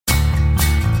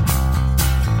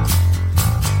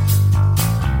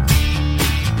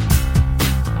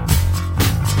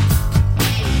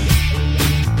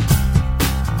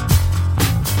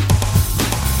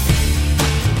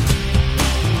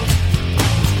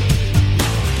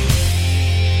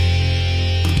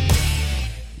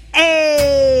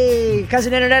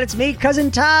Cousin Internet. It's me,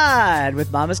 Cousin Todd,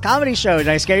 with Mama's Comedy Show. Did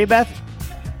I scare you, Beth?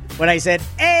 When I said,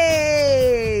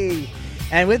 hey!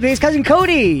 And with me is Cousin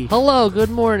Cody. Hello, good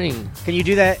morning. Can you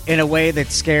do that in a way that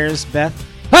scares Beth?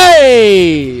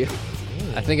 Hey!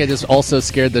 I think I just also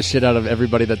scared the shit out of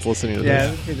everybody that's listening to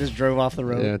this. Yeah, it just drove off the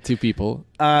road. Yeah, 2 people.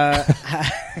 Both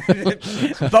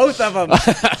of them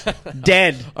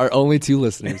dead. Our only 2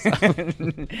 listeners.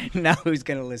 Now who's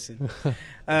going to listen?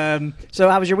 So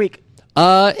how was your week?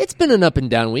 It's been an up and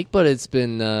down week, but it's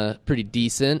been pretty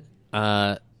decent.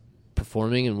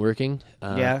 Performing and working.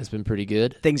 Yeah. It's been pretty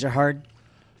good. Things are hard.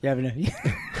 You haven't.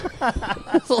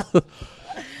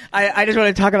 I just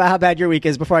want to talk about how bad your week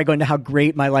is before I go into how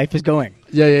great my life is going.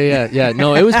 Yeah.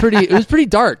 No, it was pretty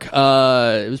dark.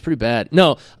 It was pretty bad.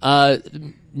 No,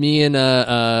 me and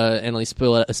Annalise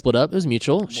split up. It was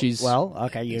mutual.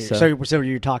 Okay. So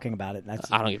you're talking about it.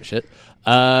 I don't give a shit.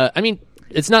 I mean,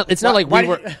 it's not like why we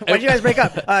were. Why did you guys break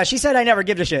up? She said I never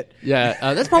give a shit.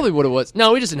 Yeah, that's probably what it was.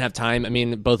 No, we just didn't have time. I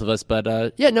mean, both of us. But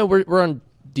we're on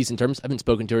decent terms. I haven't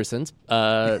spoken to her since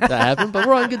that happened, but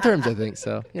we're on good terms, I think.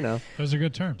 So, Those are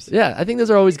good terms. Yeah, I think those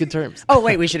are always good terms. Oh,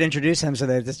 wait, we should introduce him so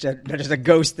that they're just a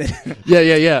ghost.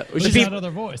 Yeah. Who's that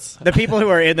other voice? The people who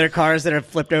are in their cars that are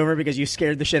flipped over because you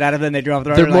scared the shit out of them, they drove the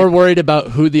road. They're more worried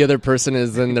about who the other person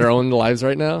is than their own lives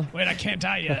right now. Wait, I can't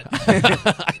die yet.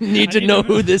 I need to know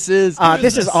who this is.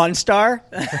 This is OnStar.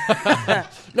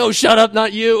 No, shut up,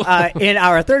 not you. In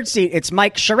our third seat, it's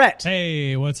Mike Charette.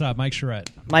 Hey, what's up? Mike Charette.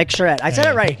 Mike Charette. I said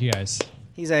it right. Thank you, guys.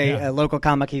 He's a local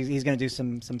comic. He's going to do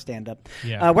some stand-up.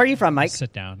 Yeah. Where are you from, Mike?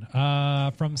 Sit down.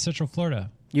 From Central Florida.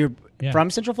 You're from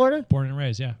Central Florida? Born and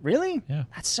raised, yeah. Really? Yeah.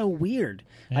 That's so weird.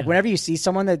 Yeah. Like, whenever you see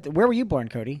someone where were you born,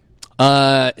 Cody?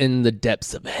 In the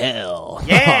depths of hell.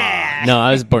 Yeah! No,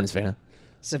 I was born in Savannah.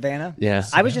 Savannah? Yeah.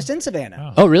 I was just in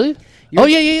Savannah. Oh, really?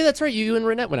 Yeah, that's right. You and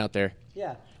Renette went out there.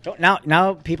 Yeah.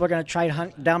 Now people are going to try to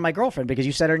hunt down my girlfriend because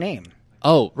you said her name.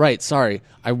 Oh, right. Sorry.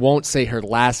 I won't say her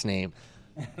last name.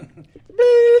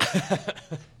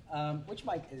 Which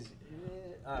mic is...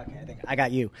 okay, I think I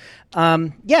got you.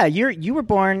 Yeah, you were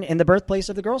born in the birthplace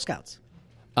of the Girl Scouts.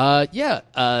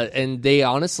 And they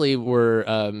honestly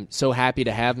were so happy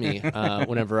to have me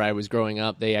whenever I was growing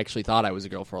up. They actually thought I was a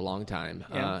girl for a long time,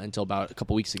 until about a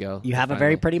couple weeks ago. You have a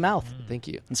very pretty mouth. Thank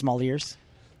you. And small ears.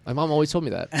 My mom always told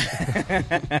me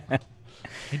that.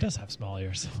 He does have small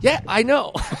ears. Yeah, I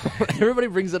know. Everybody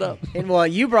brings it up. And, well,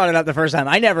 you brought it up the first time.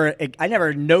 I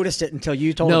never noticed it until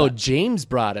you told me. No, James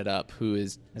brought it up, who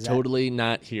is totally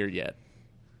not here yet.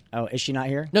 Oh, is she not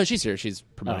here? No, she's here. She's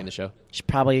promoting the show. She's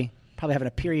probably having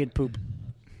a period poop.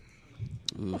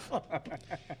 Oof. Ew.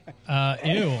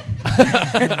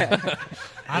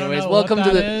 I don't Anyways, know welcome what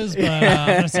to that the- is, but I'm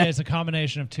going to say it's a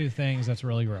combination of 2 things that's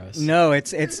really gross. No,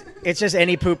 it's just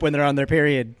any poop when they're on their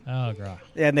period. Oh, God.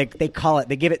 And they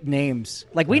give it names.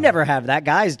 Like, we never have that.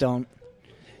 Guys don't.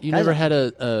 You never had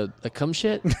a cum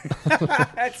shit?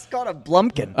 It's called a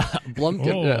blumpkin.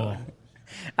 Blumpkin. Oh. Yeah.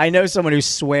 I know someone who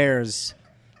swears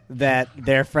that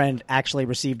their friend actually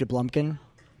received a blumpkin.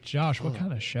 Josh, what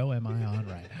kind of show am I on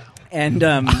right now? And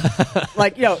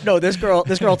this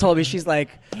girl told me, she's like,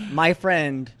 my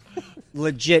friend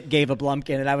legit gave a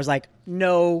blumpkin, and I was like,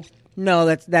 no,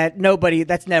 that's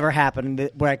never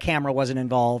happened where a camera wasn't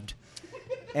involved.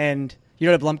 And you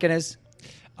know what a blumpkin is?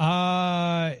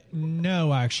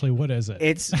 No, actually, what is it?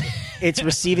 It's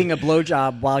receiving a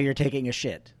blowjob while you're taking a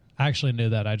shit. I actually knew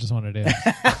that. I just wanted to.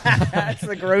 That's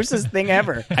the grossest thing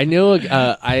ever. I knew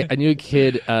a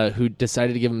kid who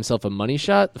decided to give himself a money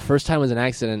shot. The first time was an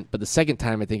accident, but the second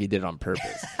time I think he did it on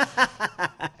purpose.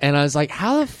 And I was like,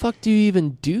 how the fuck do you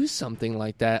even do something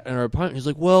like that? And our apartment, he's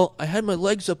like, well, I had my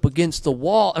legs up against the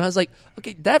wall. And I was like,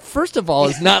 okay, that first of all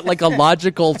is not like a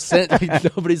logical sentence. Like,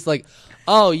 nobody's like,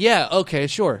 oh, yeah, okay,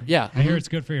 sure, yeah. I hear it's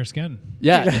good for your skin.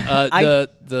 Yeah,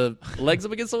 the legs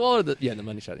up against the wall or the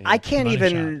money shot? Yeah. I can't Money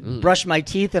even brush my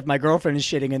teeth if my girlfriend is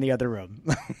shitting in the other room.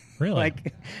 Really?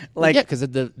 like yeah, because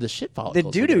of the shit follicles.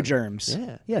 the doo-doo germs.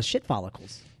 Yeah, shit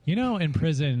follicles. You know, in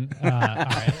prison, all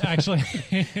right, actually,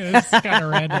 this is kind of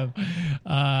random.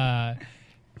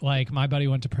 Like, my buddy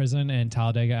went to prison in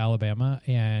Talladega, Alabama,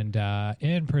 and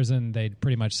in prison, they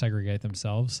pretty much segregate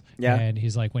themselves. Yeah. And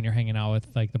he's like, when you're hanging out with,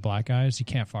 like, the black guys, you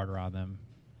can't fart around them.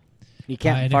 You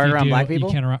can't And fart if you around do, black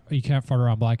people? You can't fart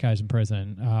around black guys in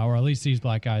prison, or at least these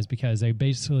black guys, because they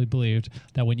basically believed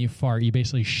that when you fart, you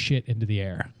basically shit into the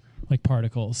air, like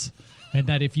particles. And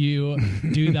that if you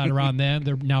do that around them,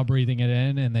 they're now breathing it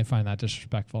in, and they find that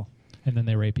disrespectful. And then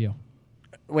they rape you.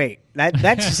 Wait,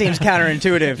 that seems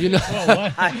counterintuitive. You know,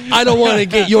 What? I don't want to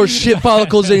get your shit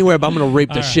follicles anywhere, but I'm going to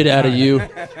rape the shit out of you.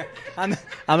 I'm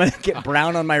gonna get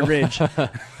brown on my ridge.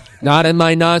 Not in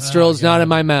my nostrils, Oh, not God. in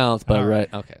my mouth, but All right.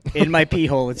 right. Okay. In my pee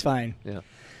hole, it's fine. Yeah.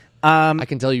 Um, I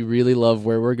can tell you really love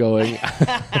where we're going.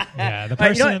 Yeah, the right, you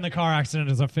person know in the car accident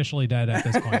is officially dead at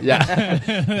this point. Yeah.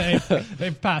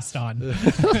 they've passed on.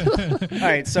 all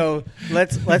right, so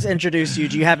let's introduce you.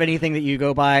 Do you have anything that you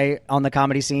go by on the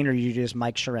comedy scene, or are you just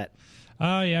Mike Charette?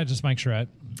 Oh yeah, just Mike Charette.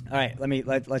 All right,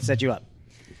 let's set you up.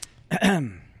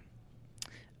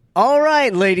 All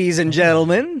right, ladies and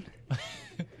gentlemen.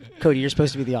 Cody, you're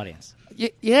supposed to be the audience.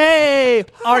 Yay!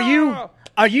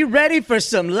 Are you ready for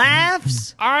some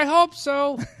laughs? I hope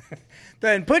so.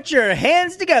 Then put your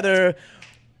hands together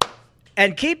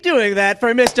and keep doing that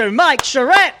for Mr. Mike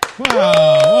Charette.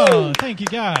 Whoa, thank you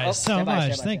guys Oh, so stand by,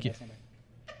 much. stand by, Thank stand you.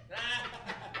 by, stand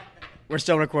by. We're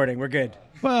still recording. We're good.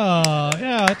 Well,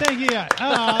 yeah, thank you guys.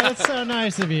 Oh, that's so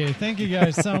nice of you. Thank you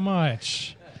guys so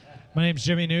much. My name's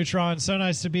Jimmy Neutron. So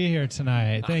nice to be here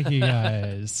tonight. Thank you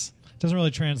guys. Doesn't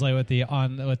really translate with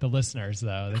the listeners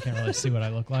though. They can't really see what I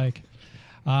look like.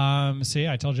 So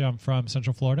yeah, I told you I'm from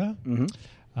Central Florida. Mm-hmm.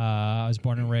 I was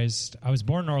born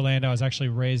in Orlando. I was actually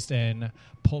raised in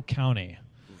Polk County.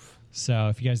 So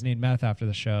if you guys need meth after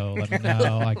the show, let me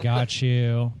know. I got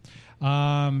you.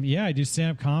 Yeah, I do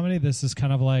stand-up comedy. This is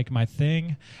kind of like my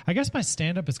thing. I guess my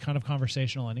stand-up is kind of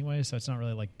conversational anyway, so it's not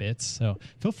really like bits. So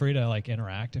feel free to like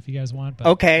interact if you guys want. But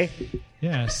Okay.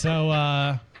 yeah,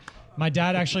 so my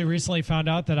dad actually recently found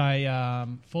out that I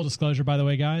full disclosure, by the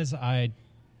way, guys, I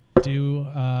do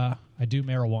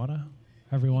marijuana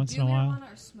every once in a while.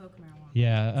 Marijuana or smoke marijuana?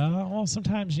 Yeah, well,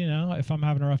 sometimes, if I'm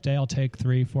having a rough day, I'll take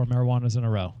 3-4 marijuanas in a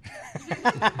row.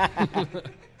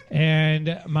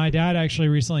 And my dad actually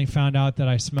recently found out that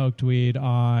I smoked weed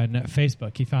on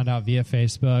Facebook. He found out via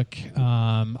Facebook.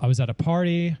 I was at a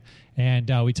party, and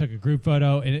we took a group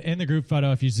photo. In the group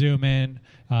photo, if you zoom in,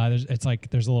 there's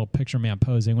a little picture of me. I'm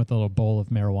posing with a little bowl of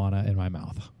marijuana in my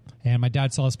mouth. And my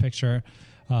dad saw this picture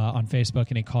on Facebook,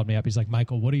 and he called me up. He's like,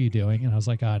 "Michael, what are you doing?" And I was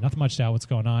like, "Nothing much, Dad. What's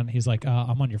going on?" He's like,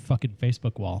 "I'm on your fucking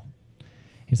Facebook wall."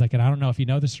 He's like, "And I don't know if you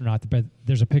know this or not, but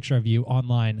there's a picture of you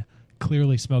online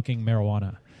clearly smoking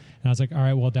marijuana." And I was like, "All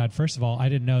right, well, Dad, first of all, I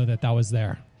didn't know that was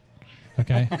there."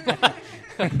 Okay.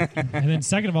 And then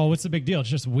second of all, what's the big deal? It's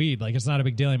just weed. Like, it's not a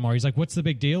big deal anymore. He's like, "What's the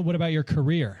big deal? What about your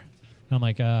career?" And I'm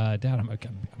like, "Dad, I'm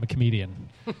a comedian."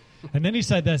 And then he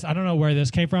said this. I don't know where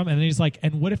this came from. And then he's like,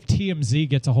 "And what if TMZ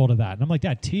gets a hold of that?" And I'm like,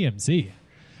 "Dad, TMZ?" I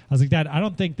was like, "Dad, I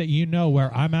don't think that you know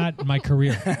where I'm at in my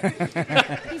career."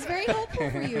 He's very hopeful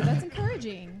for you. That's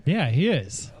encouraging. Yeah, he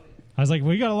is. I was like,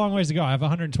 "We got a long ways to go. I have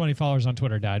 120 followers on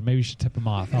Twitter, Dad. Maybe you should tip him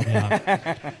off. Help me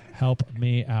out." Help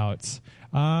me out.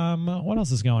 What else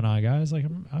is going on, guys? Like,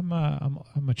 I'm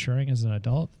maturing as an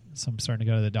adult, so I'm starting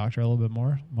to go to the doctor a little bit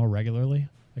more regularly,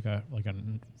 like a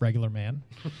regular man.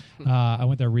 I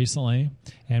went there recently,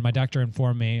 and my doctor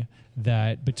informed me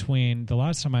that between the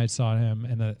last time I saw him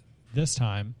and this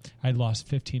time, I'd lost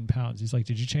 15 pounds. He's like,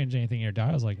 "Did you change anything in your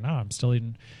diet?" I was like, "No, I'm still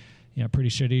eating, pretty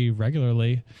shitty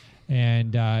regularly."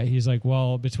 And he's like,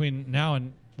 "Well, between now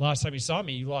and last time you saw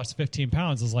me, you lost 15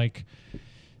 pounds." I was like,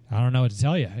 "I don't know what to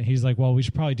tell you." And he's like, "Well, we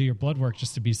should probably do your blood work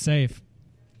just to be safe."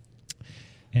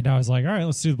 And I was like, "All right,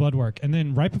 let's do the blood work." And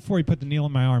then right before he put the needle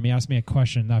in my arm, he asked me a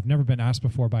question that I've never been asked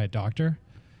before by a doctor.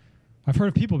 I've heard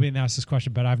of people being asked this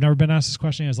question, but I've never been asked this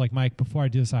question. He was like, "Mike, before I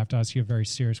do this, I have to ask you a very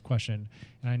serious question,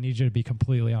 and I need you to be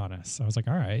completely honest." I was like,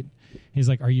 "All right." He's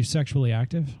like, "Are you sexually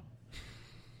active?"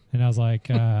 And I was like,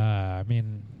 I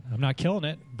mean, I'm not killing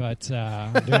it, but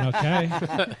I'm doing okay.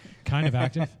 Kind of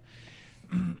active.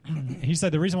 He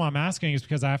said, "The reason why I'm asking is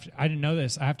because I didn't know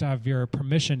this. I have to have your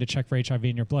permission to check for HIV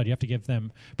in your blood. You have to give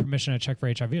them permission to check for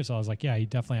HIV." So I was like, "Yeah, you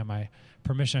definitely have my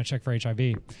permission to check for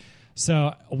HIV."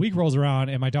 So a week rolls around,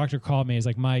 and my doctor called me. He's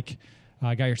like, "Mike,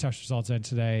 I got your test results in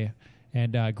today,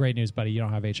 and great news, buddy. You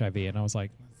don't have HIV." And I was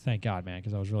like, "Thank God, man,"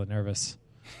 because I was really nervous.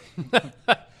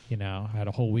 I had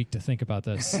a whole week to think about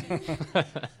this.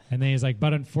 And then he's like,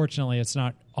 "But unfortunately, it's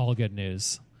not all good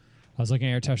news. I was looking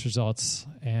at your test results,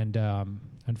 and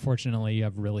unfortunately, you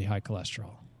have really high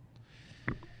cholesterol."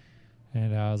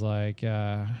 And I was like,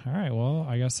 "All right, well,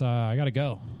 I guess I got to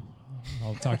go.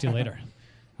 I'll talk to you later."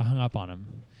 I hung up on him.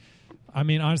 I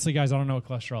mean, honestly, guys, I don't know what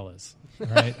cholesterol is. All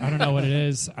right? I don't know what it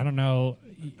is. I don't know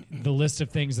the list of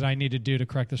things that I need to do to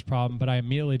correct this problem, but I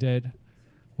immediately did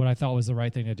what I thought was the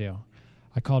right thing to do.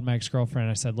 I called my ex-girlfriend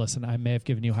and I said, "Listen, I may have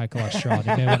given you high cholesterol. And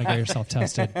you may want to get yourself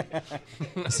tested.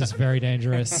 This is very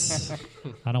dangerous.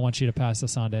 I don't want you to pass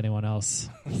this on to anyone else."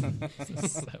 This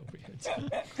is so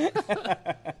weird.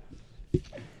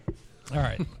 All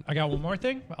right. I got one more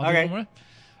thing. I'll do one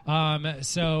more.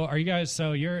 So are you guys,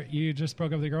 you just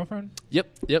broke up with your girlfriend? Yep.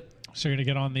 So you're going to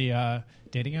get on the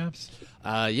dating apps?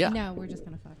 Yeah. No, we're just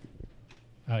gonna fuck.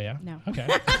 Oh yeah. No. Okay.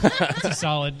 It's a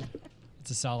solid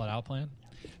out plan.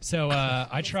 So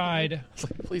I tried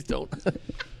Please don't.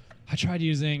 I tried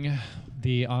using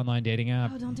the online dating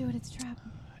app, Oh, don't do it. It's a trap.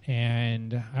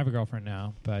 and I have a girlfriend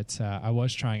now, but I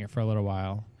was trying it for a little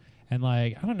while, and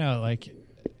like I don't know, like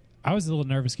I was a little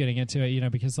nervous getting into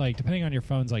it, because like depending on your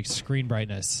phone's like screen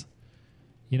brightness,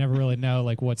 you never really know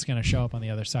like what's going to show up on the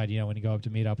other side, when you go up to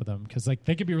meet up with them, because like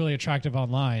they could be really attractive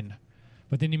online,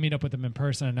 but then you meet up with them in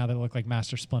person and now they look like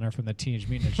Master Splinter from the Teenage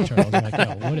Mutant Ninja Turtles. You're like,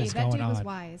 yo, what is that going dude was on?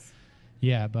 wise.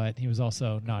 Yeah, but he was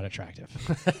also not attractive.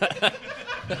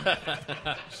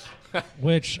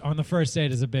 Which on the first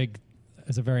date is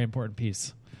a very important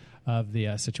piece of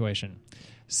the situation.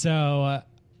 So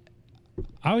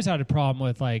I always had a problem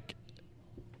with like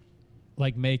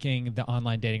making the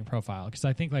online dating profile, because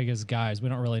I think like as guys we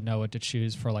don't really know what to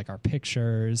choose for like our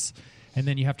pictures, and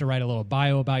then you have to write a little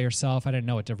bio about yourself. I didn't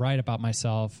know what to write about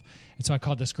myself, and so I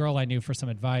called this girl I knew for some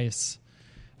advice.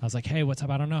 I was like, hey, what's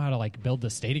up? I don't know how to like build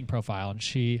this dating profile. And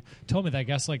she told me that I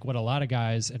guess like what a lot of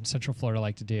guys in Central Florida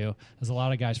like to do is a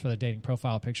lot of guys for their dating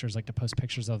profile pictures like to post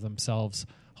pictures of themselves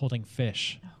holding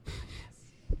fish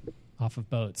off of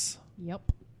boats. Yep.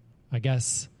 I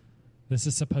guess this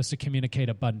is supposed to communicate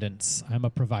abundance. I'm a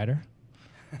provider.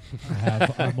 I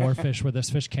have more fish where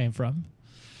this fish came from.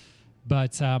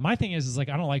 But my thing is like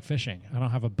I don't like fishing. I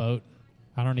don't have a boat.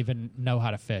 I don't even know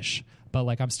how to fish. But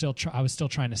like I was still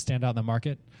trying to stand out in the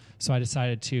market. So I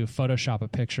decided to Photoshop a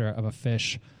picture of a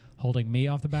fish holding me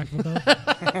off the back of a boat.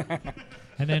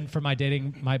 And then for my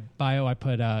bio, I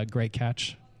put great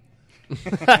catch.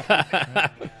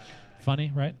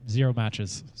 Funny, right? 0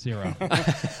 matches. 0. So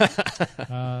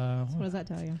what does that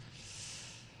tell you?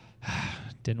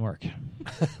 Didn't work.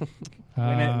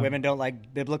 Women don't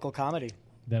like biblical comedy.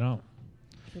 They don't.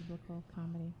 Biblical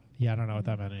comedy. Yeah, I don't know what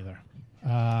that meant either.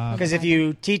 Because if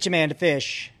you teach a man to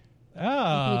fish,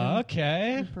 Oh,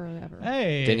 okay. Forever.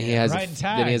 Hey, Then he has writing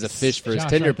then he has a tags. fish for his Josh,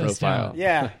 Tinder write this profile. down.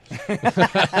 yeah.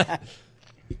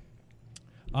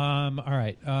 All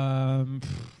right.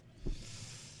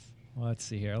 Let's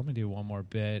see here. Let me do one more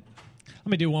bit.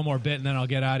 And then I'll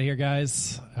get out of here,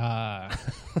 guys. All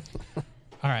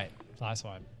right. Last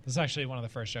one. This is actually one of the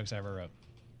first jokes I ever wrote.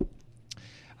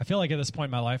 I feel like at this point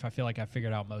in my life, I feel like I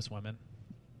figured out most women.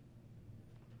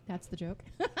 That's the joke.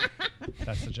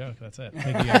 That's the joke. That's it.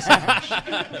 Thank you guys so much.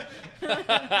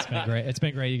 It's been great. It's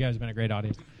been great. You guys have been a great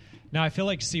audience. Now, I feel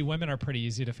like, women are pretty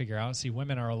easy to figure out.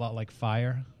 Women are a lot like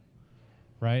fire,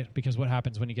 right? Because what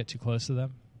happens when you get too close to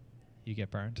them? You get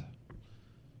burned.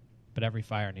 But every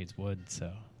fire needs wood,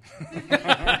 so.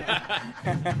 That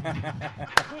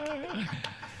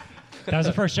was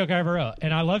the first joke I ever wrote.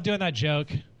 And I love doing that joke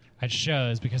at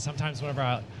shows because sometimes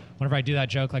whenever I do that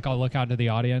joke, like I'll look out into the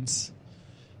audience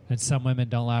and some women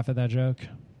don't laugh at that joke.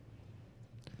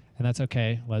 And that's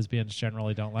okay. Lesbians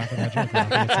generally don't laugh at that joke. They don't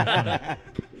think it's so funny.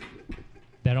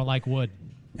 They don't like wood.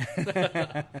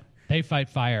 They fight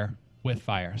fire with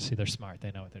fire. See, they're smart.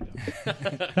 They know what they're doing.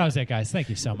 That was it, guys. Thank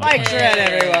you so much. Mike Shred,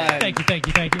 everyone. Thank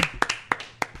you.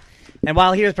 And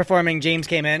while he was performing, James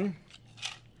came in.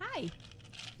 Hi.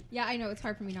 Yeah, I know. It's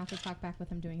hard for me not to talk back with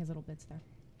him doing his little bits there.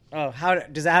 Oh, how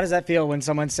does that feel when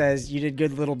someone says you did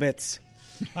good little bits?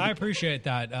 I appreciate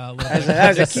that.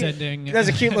 That was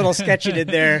a cute little sketch you did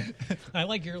there. I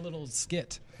like your little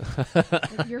skit.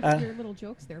 Your little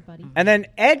jokes there, buddy. And then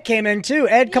Ed came in too.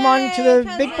 Ed, come on to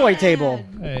the big boy table.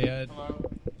 Hey, Ed.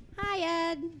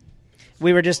 Hi, Ed.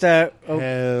 We were just Hello.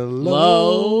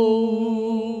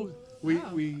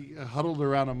 We huddled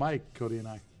around a mic, Cody and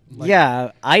I.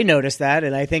 Yeah, I noticed that,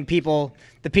 and I think the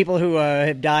people who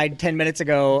have died 10 minutes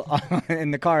ago in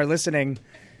the car listening.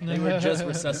 They were just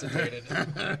resuscitated.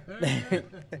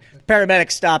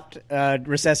 Paramedics stopped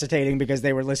resuscitating because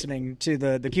they were listening to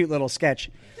the cute little sketch.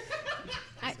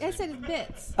 I said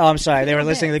bits. Oh, I'm sorry. They were Little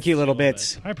listening to the bits. cute little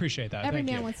bits. I appreciate that. Every Thank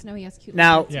man you. wants to know he has cute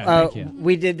Now, little bits. Yeah, thank you.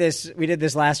 we did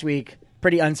this last week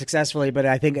pretty unsuccessfully, but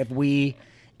I think if we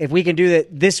can do that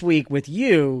this week with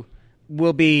you,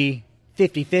 we'll be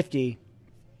 50-50.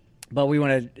 But we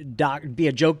want to be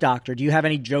a joke doctor. Do you have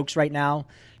any jokes right now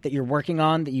that you're working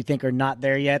on that you think are not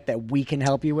there yet that we can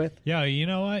help you with? Yeah, you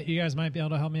know what? You guys might be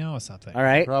able to help me out with something. All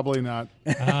right. Probably not.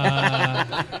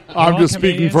 I'm just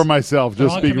speaking for myself.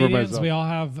 Just speaking for myself. We all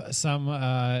have some.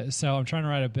 So I'm trying to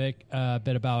write a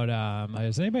bit about.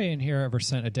 Has anybody in here ever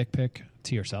sent a dick pic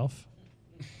to yourself?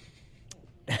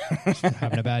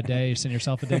 Having a bad day, you send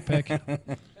yourself a dick pic. To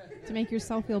make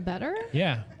yourself feel better?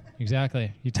 Yeah,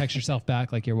 exactly. You text yourself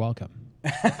back like you're welcome.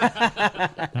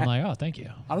 I'm like, oh, thank you.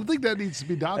 I don't think that needs to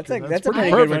be doctored. That's a pretty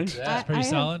pretty good perfect. one. That's pretty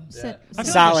solid. I feel like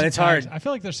Solid, there's it's some hard. tags. I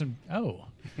feel like there's some. Oh,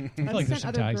 I feel like I've there's sent some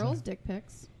other tags. girls' dick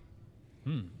pics.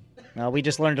 Well, we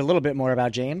just learned a little bit more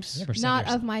about James. Never send Not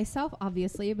yours- of myself,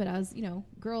 obviously, but as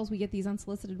girls, we get these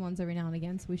unsolicited ones every now and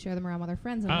again, so we share them around with our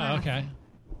friends. And Oh, laugh. okay.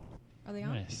 Are they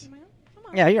on? Nice. Am I on? Come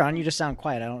on. Yeah, you're on. You just sound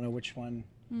quiet. I don't know which one.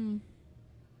 Hmm.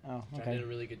 Oh, I okay. did a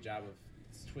really good job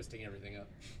of twisting everything up.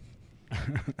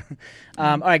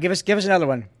 All right, give us another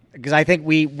one because I think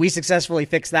we successfully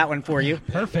fixed that one for you.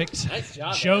 Perfect. Nice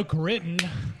job, Joke written.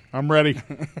 I'm ready.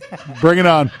 Bring it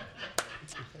on.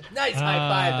 Nice high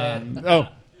five, man. Oh,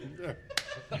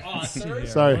 Oh, sorry.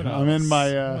 sorry. What I'm in else? my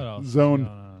What else is zone.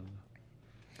 going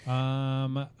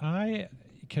on?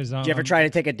 Because Did you ever try to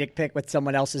take a dick pic with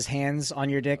someone else's hands on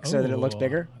your dick so that it looks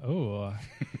bigger? Oh,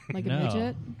 Like No. a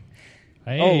midget?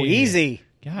 Oh, easy.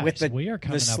 Guys, with the, we are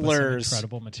coming the up with some slurs.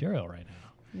 incredible material right now.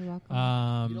 You're welcome.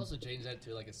 You could also change that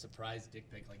to like a surprise dick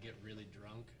pic, like get really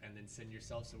drunk and then send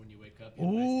yourself so when you wake up, you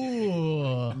have a nice dick pic.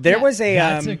 Ooh, There Yeah. was a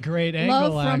that's a great angle.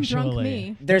 Love from actually, drunk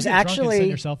me. There's Can you get drunk and actually- send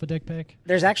yourself a dick pic.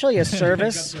 there's actually a Comes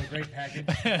service. to a great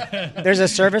package. There's a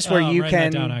service where I'm you writing that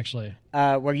can down actually.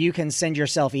 where you can send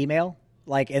yourself email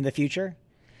like in the future.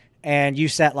 And you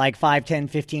set like 5, 10,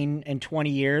 15, and 20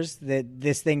 years that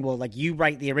this thing will like you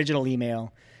write the original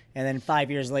email, and then 5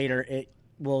 years later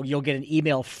you'll get an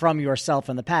email from yourself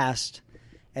in the past,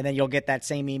 and then you'll get that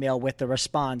same email with the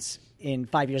response in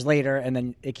 5 years later, and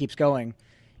then it keeps going.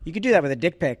 You could do that with a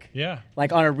dick pic. Yeah.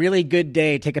 Like on a really good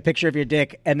day, take a picture of your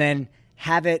dick and then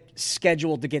have it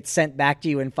scheduled to get sent back to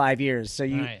you in 5 years. So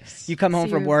Nice. you come home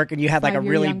So from you're work and you have like a 5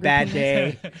 year really younger bad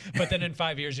penis. day. But then in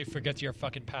 5 years, you forget your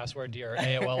fucking password to your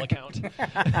AOL account.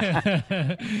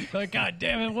 Like, God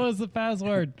damn it, what was the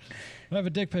password? I have a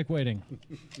dick pic waiting.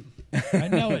 I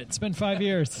know it. It's been 5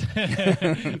 years.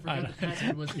 The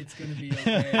password was, it's gonna be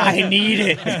okay. I need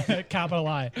it. Capital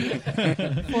I.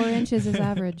 4 inches is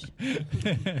average.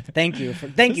 Thank you,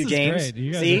 This you, is James. great.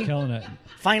 You guys See, are killing it.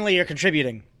 finally you're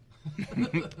contributing.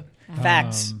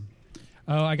 Facts.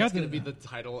 Oh, I got That's the. gonna be the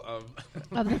title of.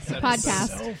 Of this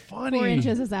podcast. So funny. 4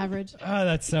 inches is average. Oh,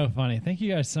 that's so funny. Thank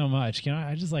you guys so much. Can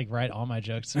I just like write all my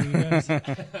jokes for you guys?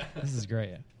 This is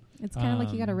great. It's kind of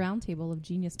like you got a round table of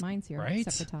genius minds here, Right?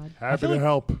 except for Todd. Happy to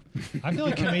help. I feel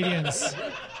like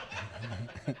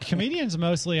comedians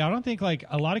mostly, I don't think like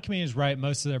a lot of comedians write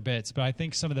most of their bits, but I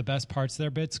think some of the best parts of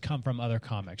their bits come from other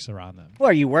comics around them.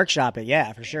 Well, you workshop it,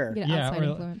 yeah, for sure. You get outside or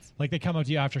influence. like they come up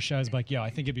to you after shows like, yo, I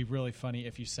think it'd be really funny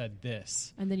if you said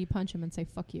this. And then you punch him and say,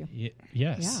 fuck you.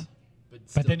 Yes. Yeah.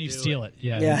 But then you steal it.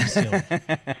 Yeah. Yeah. Then you steal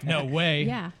it. No way.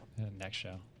 Yeah. Next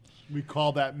show. We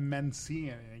call that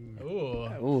menseeing. Ooh.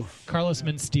 Ooh, Carlos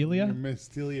Menstelia.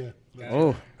 Mystelia.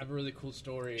 oh, I have a really cool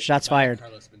story. Shots about fired.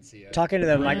 Carlos Mencia. talk into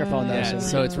the microphone though. Yeah, so-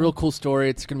 so it's a real cool story.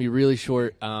 It's going to be really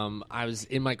short. I was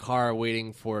in my car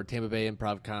waiting for Tampa Bay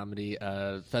Improv Comedy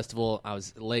Festival. I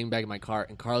was laying back in my car,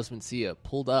 and Carlos Mencia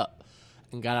pulled up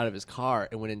and got out of his car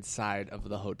and went inside of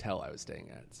the hotel I was staying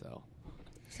at. So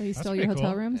So you stole pretty your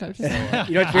hotel cool. room? Is that what you're saying?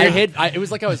 You know what's I weird? hid. It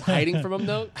was like I was hiding from him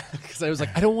though, because I was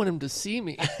like, I don't want him to see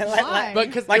me. Why? But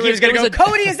because Like he was gonna go,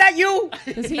 Cody, is that you?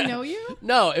 Does he know you?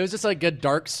 No, it was just like a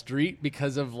dark street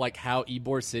because of like how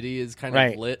Ybor City is kind of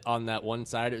Right. lit on that one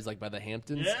side. It was like by the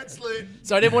Hamptons. Yeah, it's lit.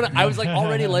 So I didn't want to. I was like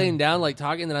already laying down, like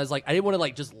talking, and then I was like, I didn't want to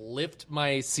like just lift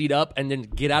my seat up and then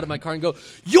get out of my car and go,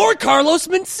 "You're Carlos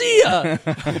Mencia,"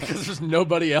 because there's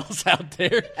nobody else out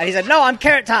there. And he said, no, I'm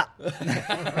Carrot Top.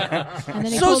 And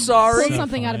then he So pulled, sorry. pulled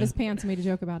something out of funny. his pants and made a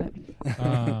joke about it.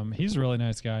 He's a really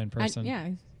nice guy in person. Yeah.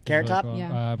 He's Carrot really Top? cool.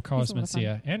 Yeah. Carlos He's a lot of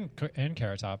fun. Mencia and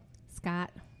Carrot Top.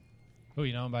 Scott. Oh,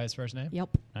 you know him by his first name? Yep.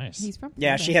 Nice. He's from Yeah,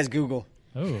 Florida. she has Google.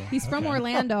 Oh, He's from okay.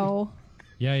 Orlando.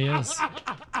 Yeah, he is.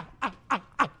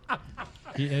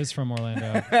 He is from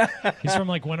Orlando. He's from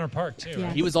like Winter Park too. Yeah.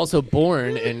 Right? He was also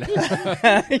born in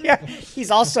Yeah,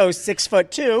 he's also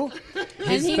 6'2".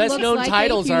 his he best looks known like a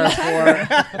titles huge are tiger.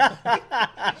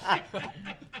 for.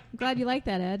 I'm glad you like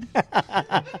that, Ed.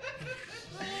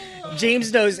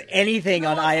 James knows anything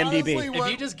on IMDb. Honestly,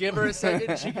 If you just give her a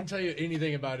second, she can tell you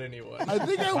anything about anyone. I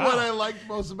think what I liked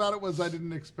most about it was I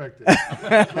didn't expect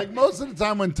it. Like most of the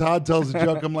time when Todd tells a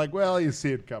joke, I'm like, well, you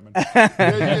see it coming. You're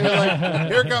like,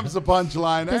 here comes the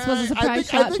punchline. This was a surprise I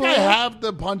shot think for I you? have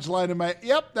the punchline in my.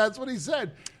 Yep, that's what he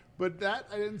said. But that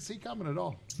I didn't see coming at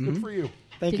all. Good for you.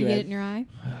 Thank Did you, you get Ed. it in your eye?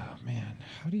 Oh man,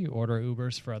 how do you order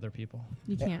Ubers for other people?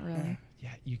 You can't really. Yeah,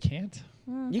 you can't.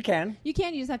 You can. You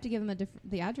can. You just have to give them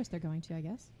the address they're going to, I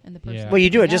guess, and the person. Yeah. Well, you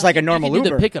do it just like a normal you can do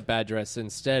Uber. the pickup address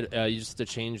instead. You just have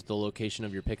to change the location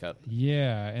of your pickup.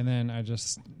 Yeah, and then I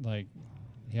just like,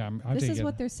 yeah, I This take is it.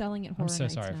 what they're selling at Horror I'm so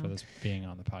Nights sorry now. for this being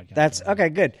on the podcast. That's okay.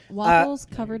 Good. Waffles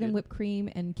covered in whipped cream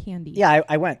and candy. Yeah,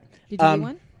 I went. Did you eat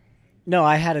one? No,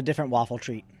 I had a different waffle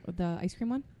treat. The ice cream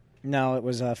one No, it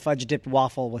was a fudge dipped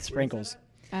waffle with sprinkles.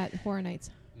 at Horror Nights.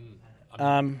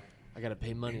 I gotta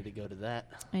pay money to go to that.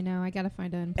 I know. I got to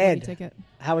find an employee Ed, ticket.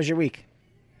 how was your week?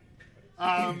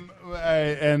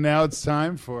 And now it's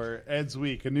time for Ed's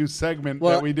Week, a new segment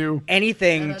that we do.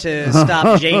 Anything to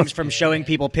stop James from showing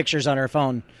people pictures on her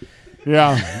phone.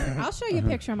 Yeah. I'll show you a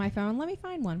picture on my phone. Let me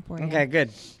find one for you. Okay, good.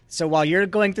 So while you're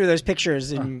going through those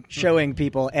pictures and showing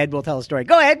people, Ed will tell a story.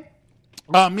 Go ahead.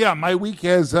 Yeah, my week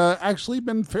has actually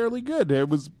been fairly good.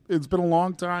 It's been a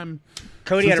long time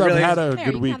Cody since had a really I've had a There,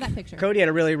 good you week. can have that picture. Cody had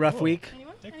a really rough week.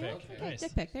 Anyone? Dick Anyone? pic. Okay, Nice.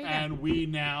 dick pic. There you go. And we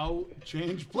now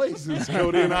change places.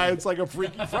 Cody and I, it's like a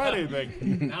Freaky Friday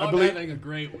thing. Now I believe, having a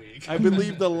great week. I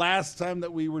believe the last time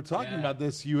that we were talking about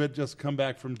this, you had just come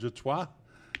back from Detroit.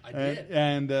 I did.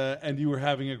 And you were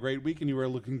having a great week, and you were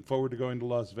looking forward to going to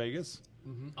Las Vegas.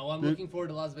 Oh, I'm looking forward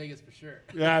to Las Vegas for sure.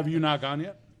 Yeah, have you not gone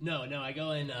yet? No, I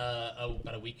go in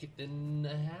about a week and a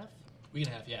half. Week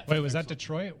and a half, yeah. Wait, was that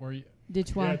Detroit? Were you?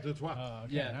 Detroit. Detroit. Oh,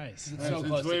 okay, Yeah. nice. It's so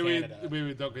close to Canada. We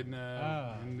were talking.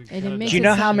 It didn't make Do you it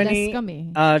know how sound less many?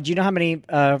 scummy. Do you know how many?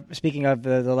 Speaking of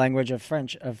the language of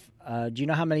French, do you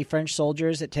know how many French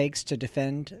soldiers it takes to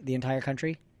defend the entire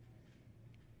country?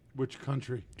 Which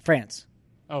country? France.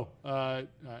 Oh, I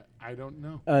don't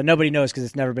know. Nobody knows because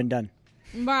it's never been done.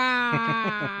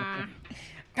 Bah.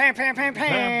 Pam, pam, pam,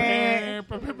 pam.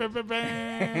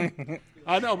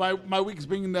 I know my week's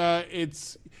been.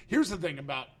 Here's the thing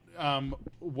about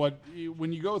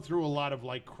when you go through a lot of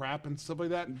like crap and stuff like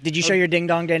that. Did you show your ding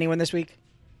dong to anyone this week?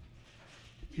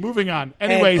 Moving on.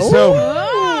 Anyway, And- so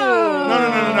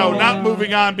Oh. no, not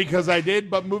moving on because I did,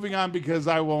 but moving on because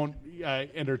I won't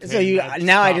entertain. So you that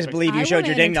now I topic. just believe you I showed wanna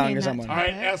your ding dong entertain to that someone. All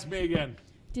right, ask me again.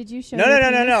 Did you show No. your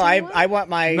penis to anyone? I want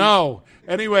my No.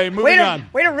 Anyway, moving on.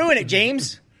 Way to ruin it,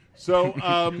 James. So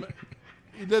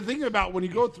the thing about when you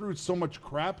go through so much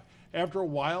crap, after a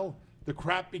while, the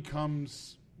crap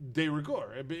becomes de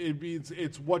rigueur.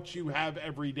 It's what you have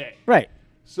every day. Right.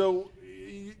 So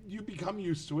you become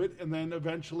used to it, and then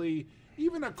eventually,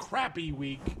 even a crappy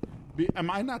week.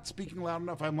 Am I not speaking loud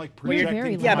enough? I'm like Well, you're projecting.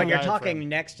 very from Yeah, loud. but my you're diaphragm. talking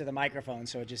next to the microphone,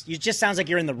 so it just sounds like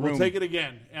you're in the room. We'll take it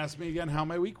again. Ask me again how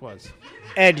my week was.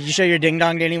 Ed, did you show your ding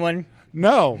dong to anyone?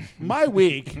 No, my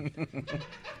week.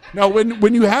 No,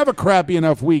 when you have a crappy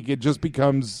enough week, it just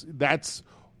becomes that's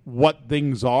what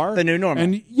things are. The new normal.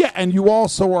 And yeah, and you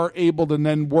also are able to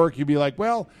then work. You'd be like,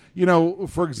 well,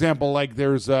 for example, like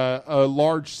there's a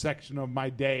large section of my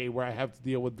day where I have to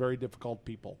deal with very difficult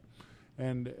people.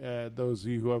 And those of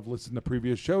you who have listened to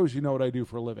previous shows, you know what I do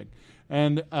for a living.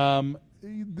 And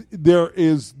there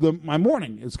is my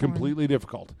morning is completely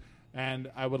difficult, and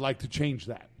I would like to change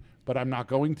that, but I'm not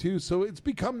going to. So it's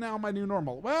become now my new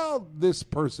normal. Well, this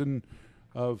person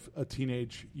of a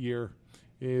teenage year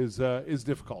is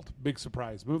difficult. Big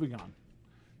surprise. Moving on.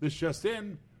 This just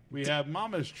in, we have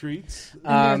Mama's Treats.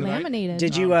 And they're laminated.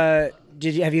 Did you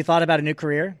have you thought about a new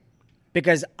career?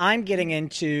 Because I'm getting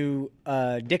into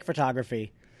dick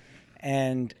photography,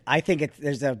 and I think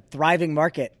there's a thriving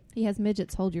market. He has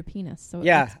midgets hold your penis, so it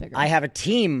Yeah, looks bigger. I have a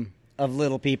team of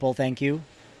little people. Thank you.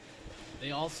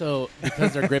 They also,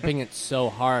 because they're gripping it so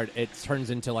hard, it turns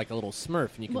into like a little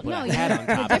Smurf, and you can Well, put no, a hat on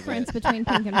the top difference of it. between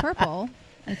pink and purple,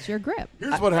 it's your grip.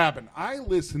 Here's what happened. I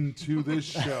listened to this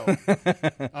show,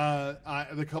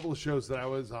 the couple of shows that I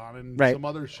was on, and Right. some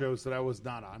other shows that I was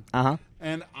not on. Uh-huh.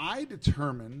 And I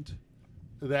determined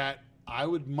that I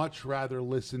would much rather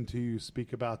listen to you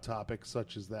speak about topics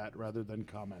such as that rather than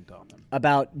comment on them.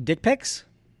 About dick pics.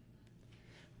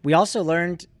 We also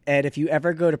learned, Ed, if you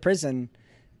ever go to prison,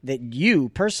 that you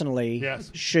personally Yes.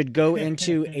 should go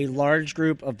into a large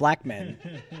group of black men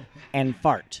and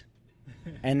fart,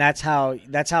 and that's how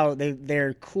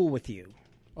they're cool with you.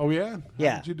 Oh, yeah? How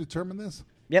Yeah. did you determine this?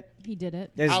 Yep. He did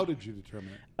it. There's, How did you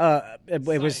determine it?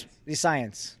 it was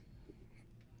science.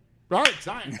 All right,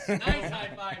 science. Nice high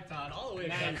five, Todd, all the way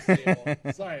across the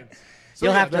table. Science. So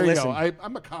You'll have to there you listen. go.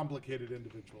 I'm a complicated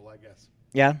individual, I guess.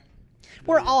 Yeah.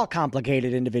 We're all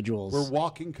complicated individuals. We're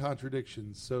walking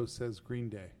contradictions, so says Green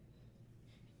Day.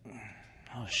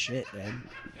 Oh shit, Ed.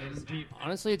 And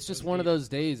honestly, it's just one of those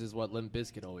days, is what Limp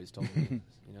Bizkit always told me.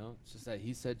 It's just that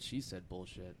he said, she said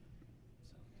bullshit.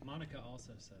 Monica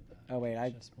also said that. Oh wait, I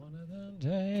Just one of them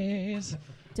days.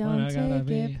 Don't I gotta take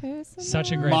be it personal.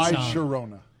 such a great My song.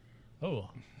 Sharona. Oh,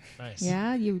 nice.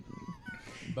 Yeah, you.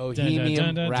 Bohemian Dun, dun, dun,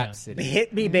 dun, dun. Rhapsody.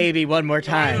 hit me, baby, one more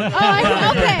time.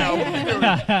 Okay.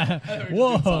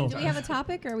 Whoa. Do we have a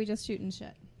topic, or are we just shooting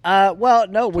shit? Well,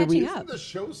 no, we Catching up. The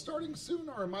show's starting soon,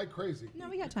 or am I crazy? No,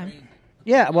 we got time.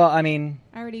 yeah. Well, I mean,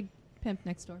 I already pimped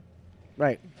next door.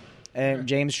 right. And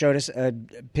James showed us a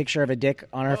picture of a dick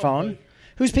on her phone.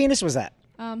 Whose penis was that?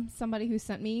 Somebody who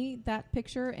sent me that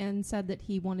picture and said that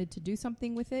he wanted to do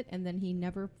something with it, and then he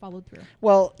never followed through.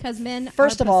 Well, Because men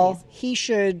first are of all, pussies.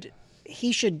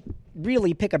 he should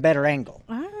really pick a better angle.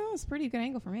 I don't know. It's a pretty good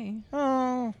angle for me.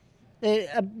 Oh,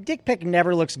 a dick pic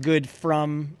never looks good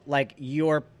from like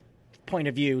your point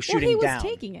of view shooting well, he was down.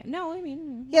 taking it. No, I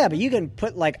mean... Yeah, but you can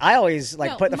put like I always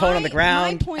like No, put the phone on the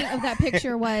ground, My point of that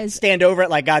picture was... stand over it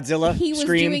like Godzilla, he was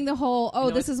scream. doing the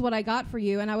whole, this is what I got for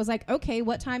you. And I was like, okay,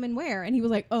 what time and where? And he was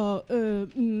like,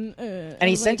 and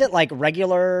he sent it like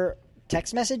regular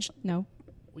text message. No.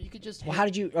 Well, you could just. Well, how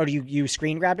did you? Or you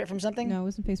screen grabbed it from something? No, it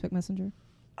was in Facebook Messenger.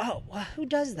 Oh, well, who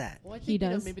does that? Well, I think, He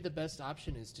does. maybe the best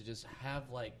option is to just have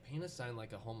paint a sign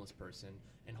like a homeless person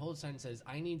and hold a sign that says,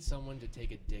 "I need someone to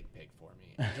take a dick pic for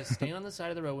me." And just stand on the side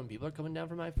of the road when people are coming down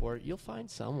from I-4. You'll find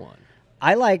someone.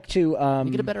 I like to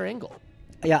You get a better angle.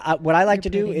 Yeah, what I like to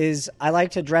You're do pretty. is I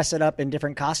like to dress it up in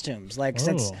different costumes. Like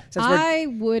since we're I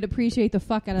would appreciate the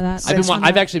fuck out of that.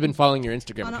 I've actually been following your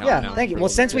Instagram On a- account. yeah, now. thank you. Well,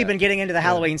 since we've been getting into the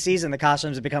Halloween season, the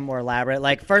costumes have become more elaborate.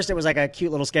 Like first, it was like a cute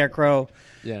little scarecrow.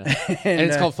 Yeah, and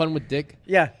it's called Fun with Dick.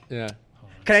 Yeah. Yeah.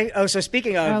 Can I? Oh, so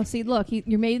speaking of Oh, see, look,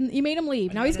 you made him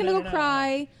leave. Now he's going to go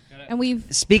cry, and we've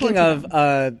speaking tortured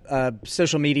of him.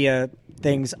 social media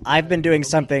things, I've been doing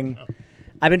something.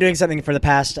 I've been doing something for the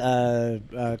past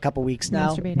couple weeks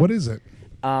now. Masturbating. What is it?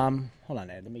 Hold on,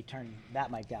 Ed. Let me turn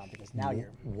that mic down because now you're.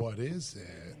 What is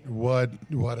it?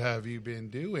 What have you been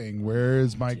doing? Where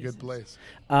is my good place?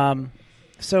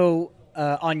 So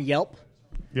on Yelp,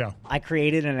 Yeah. I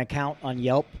created an account on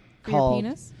Yelp For your called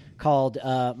penis?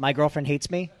 My Girlfriend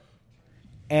Hates Me,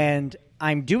 and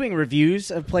I'm doing reviews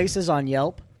of places on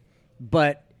Yelp,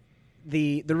 but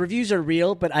the reviews are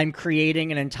real, but I'm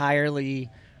creating an entire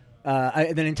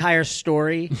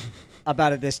story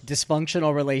about this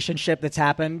dysfunctional relationship that's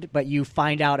happened, but you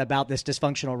find out about this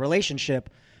dysfunctional relationship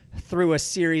through a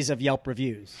series of Yelp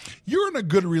reviews. You're in a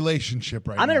good relationship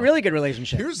right now. I'm in a really good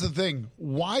relationship. Here's the thing.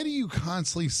 Why do you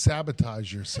constantly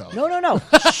sabotage yourself? No.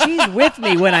 She's with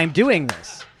me when I'm doing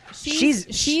this. She's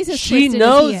as She twisted as he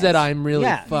knows is. that I'm really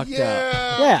Yeah. fucked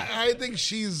up. Yeah, I think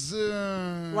she's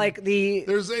Like the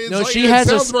She has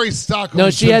sounds a very Stockholm no.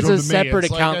 She has syndrome a to me. separate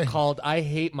It's like account called "I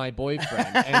Hate My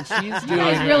Boyfriend," and she's You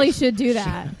guys doing really should do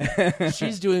that.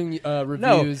 she's doing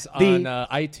reviews on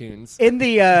iTunes. in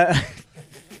the I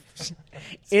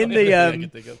can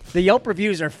think of. the Yelp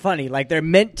reviews are funny. Like they're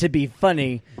meant to be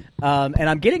funny, and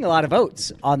I'm getting a lot of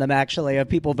votes on them actually of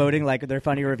people voting like they're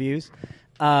funny reviews.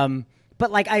 But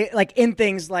like I like in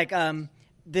things like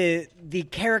the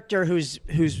character who's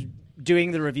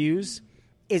doing the reviews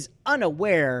is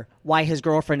unaware why his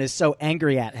girlfriend is so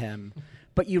angry at him.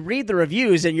 But you read the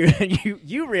reviews and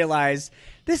you realize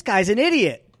this guy's an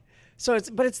idiot. So it's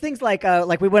things like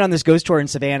we went on this ghost tour in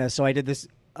Savannah. So I did this.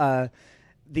 The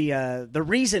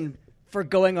reason for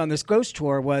going on this ghost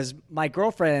tour was my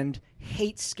girlfriend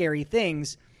hates scary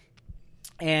things,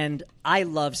 and I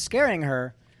love scaring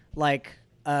her. Like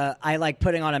I like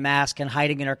putting on a mask and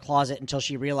hiding in her closet until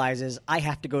she realizes I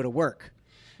have to go to work.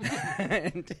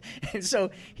 and so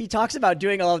he talks about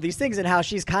doing all of these things and how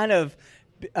she's kind of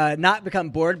not become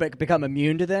bored but become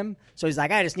immune to them. So he's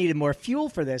like, I just needed more fuel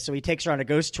for this. So he takes her on a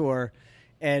ghost tour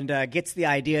and gets the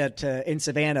idea to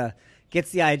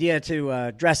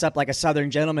dress up like a Southern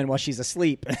gentleman while she's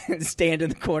asleep and stand in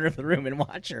the corner of the room and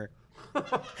watch her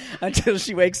until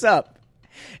she wakes up.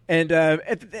 And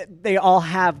they all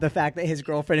have the fact that his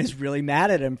girlfriend is really mad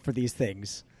at him for these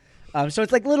things. So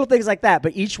it's like little things like that,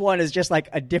 but each one is just like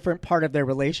a different part of their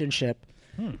relationship.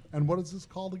 And what is this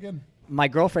called again? My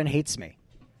Girlfriend Hates Me.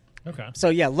 Okay. So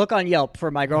yeah, look on Yelp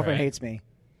for My Girlfriend All right. Hates Me.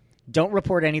 Don't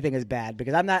report anything as bad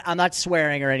because I'm not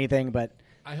swearing or anything, but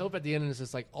I hope at the end it's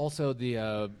just like also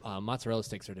the mozzarella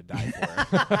sticks are to die for.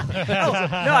 no,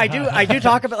 I do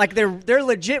talk about like they're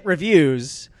legit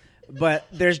reviews, but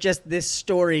there's just this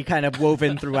story kind of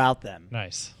woven throughout them.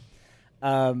 Nice.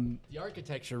 The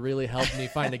architecture really helped me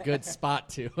find a good spot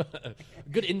to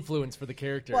good influence for the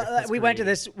character. Well, that's we went to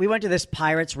created. this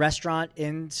Pirates restaurant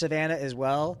in Savannah as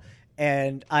well,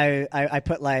 and I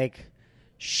put like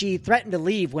she threatened to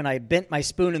leave when I bent my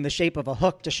spoon in the shape of a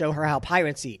hook to show her how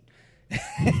pirates eat.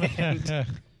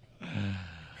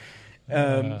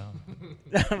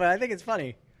 But I think it's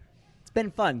funny. It's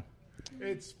been fun.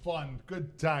 It's fun.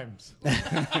 Good times.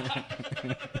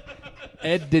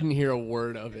 Ed didn't hear a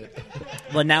word of it.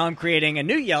 Well, now I'm creating a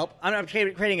new Yelp. I'm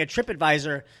creating a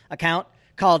TripAdvisor account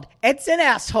called Ed's an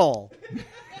Asshole.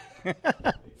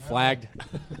 Flagged.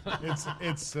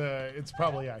 It's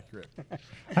probably accurate.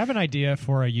 I have an idea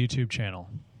for a YouTube channel.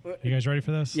 You guys ready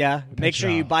for this? Yeah. Make Pitch sure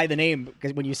it you out. buy the name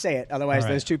because when you say it, otherwise All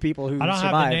right. those two people who I don't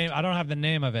survived. have the name. I don't have the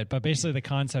name of it, but basically the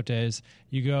concept is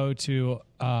you go to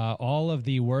all of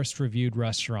the worst reviewed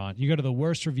restaurant. You go to the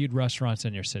worst reviewed restaurants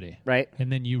in your city, Right.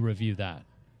 And then you review that.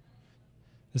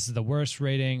 This is the worst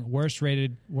rated, worst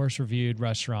reviewed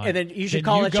restaurant. And then you should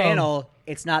call the channel.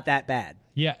 It's not that bad.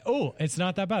 Yeah. Oh, it's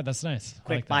not that bad. That's nice. I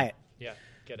Quick, like buy that. it. Yeah,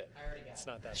 get it. It's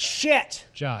not that bad. Shit.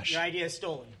 Josh. Your idea is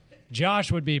stolen.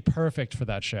 Josh would be perfect for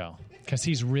that show because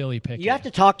he's really picky. You have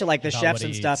to talk to like the About chefs what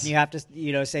and he stuff, eats. and you have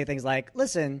to say things like,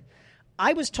 "Listen,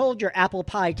 I was told your apple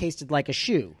pie tasted like a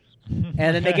shoe," and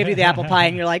then they give you the apple pie,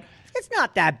 and you're like, "It's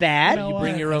not that bad." No. You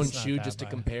bring your own It's not shoe that just to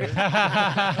bad. compare.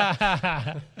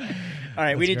 All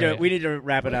right, we need great. to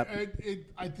wrap it up.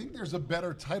 I think there's a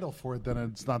better title for it than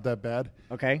It's Not That Bad.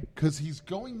 Okay. Because he's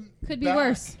going. Could be back.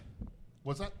 worse.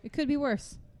 What's that? It could be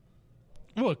worse.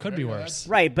 Oh, it could be worse.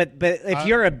 Right, but if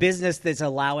you're a business that's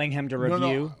allowing him to review,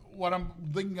 No. What I'm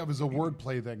thinking of is a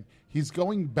wordplay thing. He's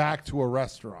going back to a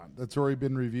restaurant that's already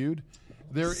been reviewed.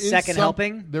 There is Second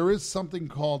helping? There is something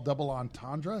called double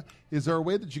entendre. Is there a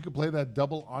way that you could play that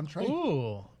double entree?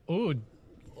 Ooh.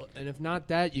 And if not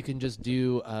that, you can just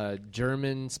do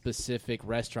German-specific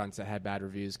restaurants that had bad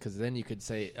reviews, because then you could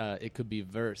say it could be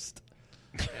versed.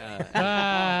 all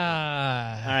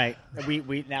right,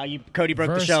 we now Cody broke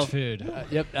the First show. food.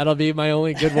 Yep, that'll be my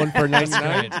only good one for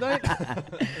 99 great. tonight.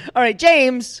 All right,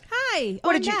 James, Hi.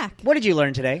 what I'm did you back. what did you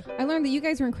learn today? I learned that you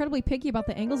guys were incredibly picky about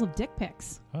the angles of dick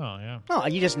pics. Oh, yeah. Oh,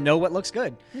 you just know what looks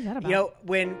good. What is that about? You know,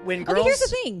 when girls, Okay, here's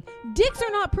the thing. Dicks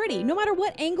are not pretty. No matter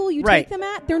what angle you Right. take them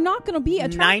at, they're not going to be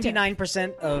attractive.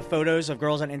 99% of photos of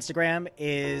girls on Instagram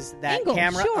is that Angle,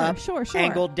 camera sure, up, sure.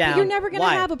 angled down. But you're never going to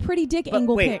Why? have a pretty dick But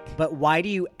angle wait, pic but why do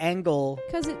you angle?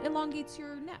 because it elongates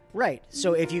your neck. Right.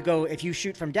 So if you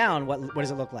shoot from down, what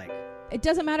does it look like? It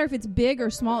doesn't matter if it's big or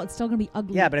small. It's still going to be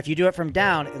ugly. Yeah, but if you do it from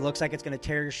down, it looks like it's going to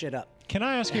tear your shit up. Can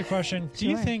I ask you a question? Do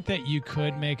you Sure. think that you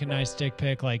could make a nice dick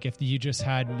pic, like if you just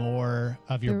had more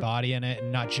of your There- body in it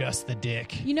and not just the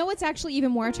dick? You know what's actually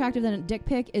even more attractive than a dick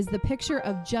pic is the picture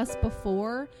of just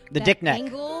before The that dick neck.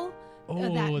 angle,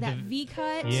 Ooh, that the- V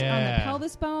cut on Yeah. the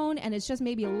pelvis bone, and it's just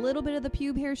maybe a little bit of the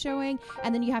pube hair showing,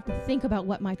 and then you have to think about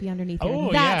what might be underneath there.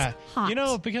 Oh, That's yeah. hot. You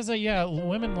know, because,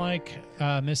 women like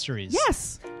mysteries.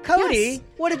 yes. Cody, Yes.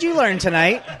 what did you learn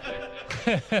tonight?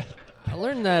 I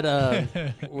learned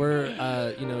that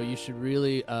you should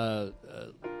really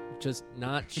just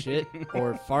not shit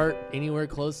or fart anywhere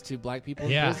close to black people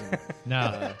in Yeah. prison.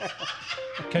 No.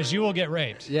 Because you will get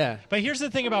raped. Yeah. But here's the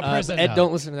thing about prison, Ed, though.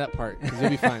 don't listen to that part, because you'll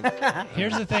be fine.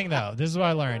 Here's the thing, though. This is what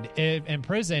I learned. In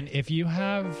prison, if you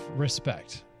have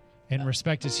respect, and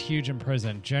respect is huge in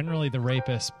prison, generally the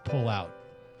rapists pull out.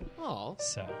 Oh,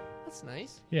 So, that's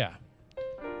nice. yeah.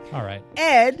 All right.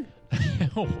 Ed,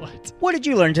 What? what did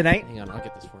you learn tonight? Hang on, I'll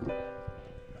get this for him.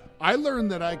 I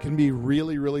learned that I can be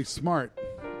really, really smart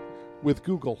with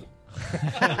Google.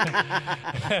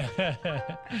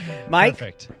 Mike,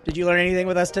 Perfect. did you learn anything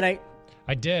with us tonight?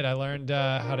 I did. I learned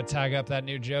how to tag up that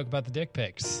new joke about the dick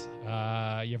pics. You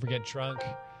ever get drunk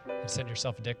and send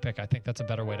yourself a dick pic? I think that's a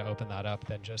better way to open that up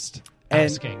than just And-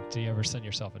 asking, do you ever send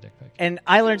yourself a dick pic? And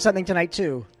I learned something tonight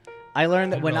too. I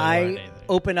learned that Didn't when really learn I anything.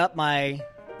 open up my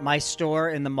store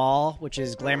in the mall, which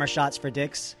is Glamour Shots for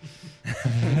Dicks,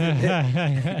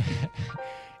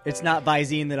 it's not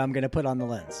Visine that I'm going to put on the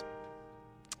lens.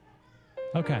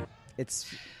 Okay. It's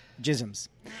Jisms.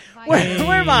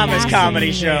 We're Mama's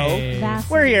Comedy Show. That's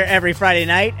We're here every Friday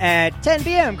night at 10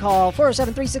 p.m. Call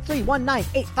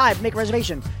 407-363-1985. Make a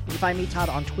reservation. You can find me, Todd,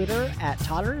 on Twitter at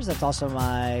Todders. That's also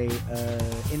my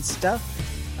Insta.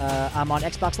 I'm on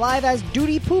Xbox Live as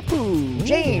Duty Poo Poo.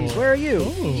 James, where are you?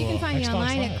 You can find me Xbox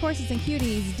online Live. at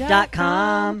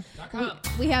coursesandcuties.com. .com.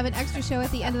 We have an extra show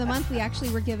at the end of the month. We actually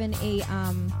were given a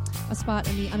spot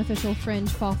in the unofficial Fringe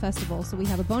Fall Festival. So we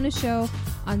have a bonus show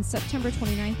on September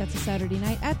 29th. That's a Saturday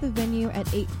night at the venue at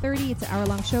 8:30. It's an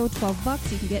hour-long show,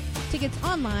 $12. You can get tickets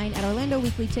online at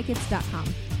OrlandoWeeklyTickets.com.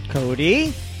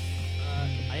 Cody.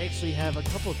 I actually have a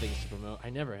couple of things to promote.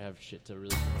 I never have shit to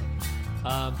really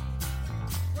promote.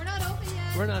 We're not open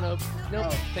yet. We're not open.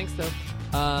 Nope. Thanks, though.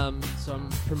 So I'm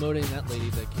promoting that lady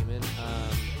that came in.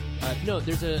 No,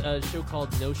 there's a show called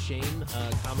No Shame,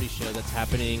 a comedy show that's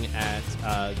happening at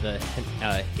the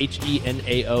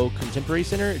HENAO Contemporary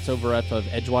Center. It's over off of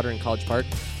Edgewater in College Park.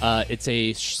 It's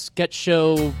a sketch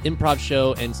show, improv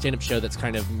show, and stand-up show that's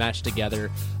kind of mashed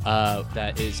together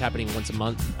that is happening once a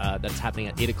month. That's happening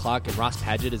at 8 o'clock, and Ross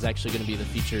Padgett is actually going to be the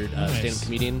featured Nice. stand-up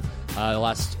comedian the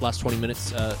last 20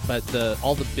 minutes. But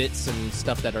all the bits and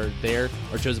stuff that are there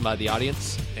are chosen by the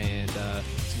audience, and it's going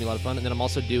to be a lot of fun. And then I'm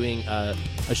also doing a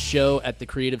show at the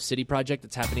Creative City Project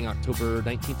that's happening October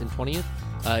 19th and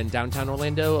 20th in downtown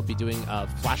Orlando. I'll be doing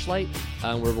Flashlight,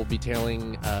 where we'll be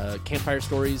telling campfire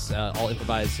stories, all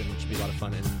improvised, and it should be a lot of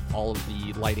fun. And all of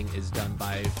the lighting is done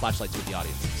by flashlights with the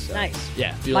audience. So, Nice.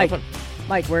 Yeah, it'll be a lot Mike, of fun.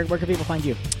 Mike, where can people find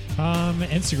you?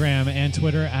 Instagram and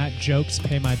Twitter at Jokes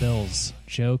Pay My Bills.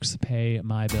 Jokes Pay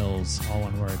My Bills, all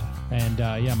one word. And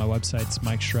yeah, my website's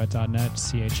mikesherette.net,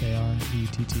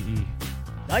 CHARETTE.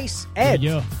 Nice. Ed,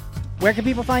 Yeah. where can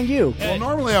people find you? Well,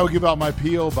 normally I would give out my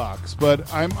P.O. box,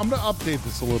 but I'm going to update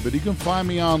this a little bit. You can find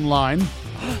me online.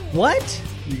 What?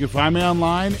 You can find me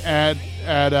online at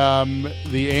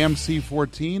the AMC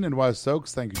 14 in West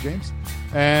Oaks. Thank you, James.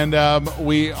 And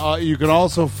you can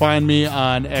also find me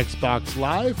on Xbox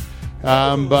Live,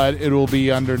 but it will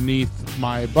be underneath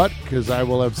my butt because I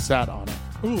will have sat on it.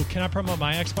 Ooh, can I promote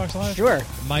my Xbox Live? Sure.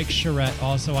 Mike Charette,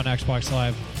 also on Xbox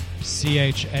Live.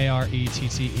 CHARETTE.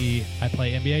 I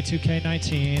play NBA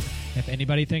 2K19. If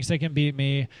anybody thinks they can beat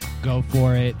me, go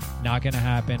for it. Not going to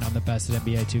happen. I'm the best at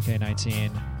NBA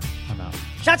 2K19. I'm out.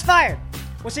 Shots fired.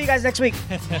 We'll see you guys next week.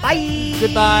 Bye.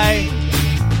 Goodbye.